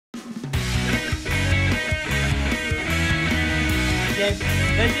game.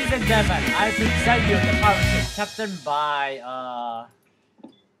 Ladies and gentlemen, I present you the pirate ship captained by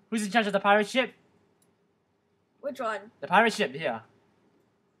who's in charge of the pirate ship? Which one? The pirate ship here.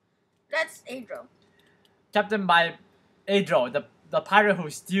 That's Adro. Captained by Adro, the pirate who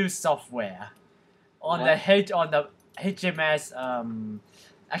steals software on the HMS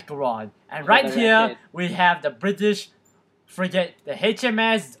Acheron. And right here we have the British frigate, the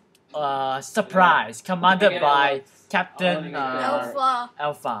HMS Surprise, commanded by Captain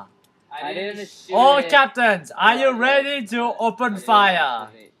Alpha. All captains, are you ready to open fire?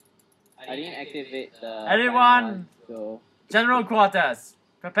 I didn't activate the... Everyone, so... general quarters,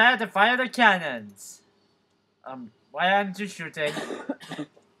 prepare to fire the cannons. Why aren't you shooting?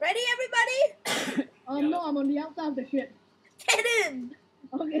 Ready, everybody? No, I'm on the outside of the ship. Get in!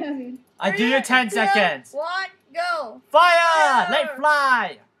 Okay, I mean. I give you 10 seconds. 1, go! Fire! Let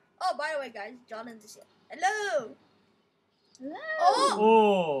fly! Oh, by the way, guys, Jonathan's is here. Hello! Hello. Oh!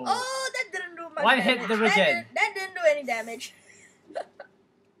 Oh! Oh, that didn't do much One damage. hit the wicket. That didn't do any damage.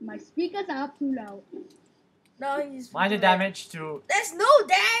 My speakers are up too loud. No, he's... Minor damage to... There's no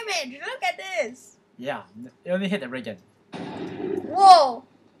damage! Look at this! Yeah, it only hit the rigging. Whoa!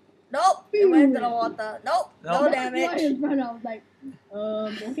 Nope, it went into the water. Nope, no Right damage. in front, I was like,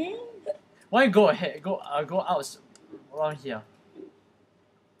 okay. Why go ahead? Go out around here.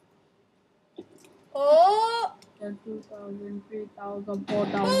 Oh! 2,000, 3,000,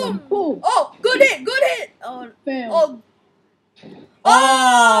 4,000. Boom! Oh, good hit, good hit! Oh, Fail. oh.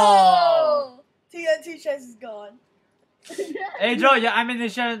 Oh! TNT chest is gone. Adro, your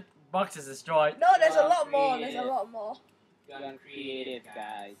ammunition box is destroyed. No, there's a lot more. There's a lot more. You're uncreative,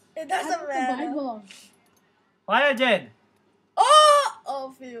 guys. It doesn't matter. Survivor. Fire again. Oh!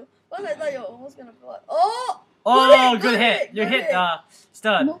 Oh, phew. What I thought you were almost gonna blow it. Oh! Oh, good hit. You hit the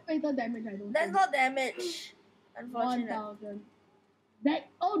stern. No fatal damage, I don't That's think. not damage. Unfortunately. 1,000.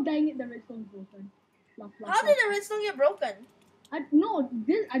 Oh, dang it, the redstone's broken. How did the redstone get broken? I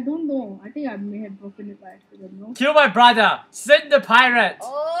don't know. I think I may have broken it by accident, no? Kill my brother. Send the pirate.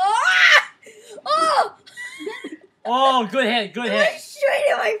 Oh! Oh! Oh, good hit. Good It hit. went straight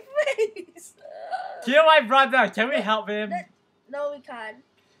in my face. Kill my brother. Can we help him? No, we can't.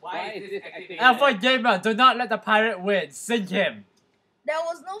 Why is this activated? Alpha Gamer, do not let the pirate win. Sink him. There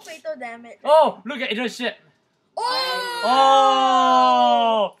was no fatal damage. Oh, look at Adro's ship. Oh!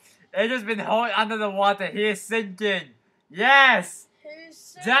 Oh! Adro's been held under the water. He is sinking. Yes!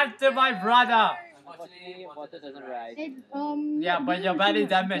 He's Death to my brother. Unfortunately, water doesn't rise. Yeah, but you're badly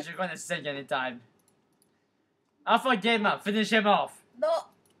damaged. You're gonna sink anytime. Alpha Gamer, finish him off. No,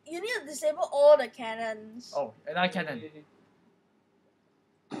 you need to disable all the cannons. Oh, another cannon.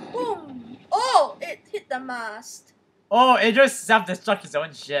 Boom! Oh, it hit the mast. Oh, Adro's self-destruct his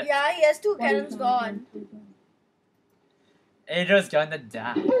own ship. Yeah, he has 2 cannons gone. Adro's gonna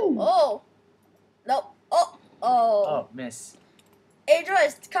die. Oh! Nope. Oh! Oh! Oh, miss. Adro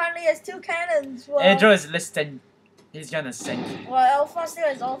currently has 2 cannons. Well, Adro is listing. He's gonna sink. well, Alpha still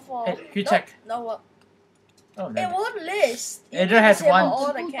has all 4. Hey, you Nope, check. No, Oh, it no. won't list. You Adro need to has disable one. all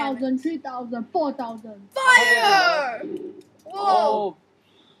the 2,000, cannons. 3,000, 4,000. Fire! Whoa! Oh,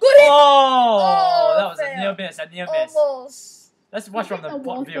 Good hit! Oh, that was a fail. near miss. A near miss. Almost. Let's watch from the The top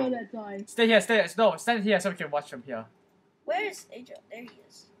water, view. that's why. Stay here. No, stand here so we can watch from here. Where is Adro? There he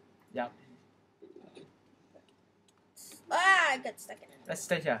is. Yep. Ah, I got stuck in it. Let's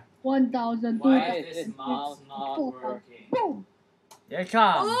stay here. 1,000, why is 2,000, this mouse not 4,000. working? Boom! Here it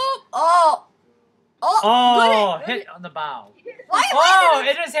comes. Oh! Oh! Oh! Oh, Good hit on the bow. Why? Oh,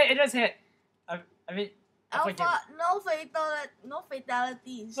 it just hit. I mean, I forget. Alpha, no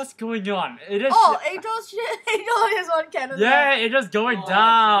fatalities. What's going on? It just. Oh, Adro's shit. Adro has 1 cannon. Yeah, it's just going Oh,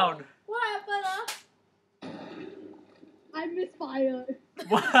 down. What happened, I misfired.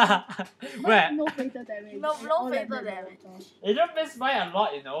 Where? No fatal damage. No All that fatal damage. damage. It just missed by a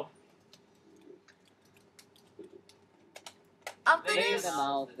lot, you know. After Maybe this, the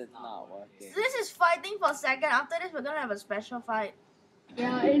mouse is not working. this is fighting for second. After this, we're gonna have a special fight.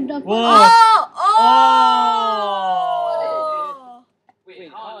 Yeah, it's the Whoa. Oh! Oh! Wait,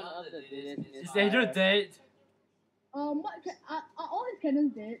 how on earth did this Is misfire? Adro dead? are all his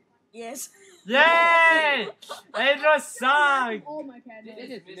cannons dead? Yes. Yay! Adro sung! All my cannons. This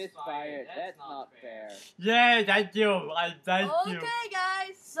is misfired. That's not fair. Yay, thank you. Thank you. Okay,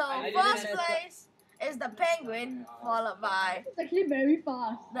 guys. So I first didn't- place is the penguin, followed by It's actually very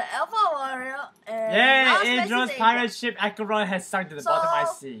fast. the Alpha Warrior, and Yay, last place is Adro's Adro. pirate ship Acheron has sunk to the bottom I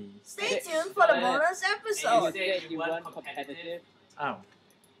So- see. Stay tuned for the bonus You episode. said you weren't competitive. Oh.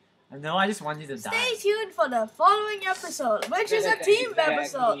 No, I just want you to die. Stay tuned for the following episode, which is a That's the team exact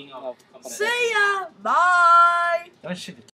episode. meaning of competitive. See ya. Bye. Don't shoot the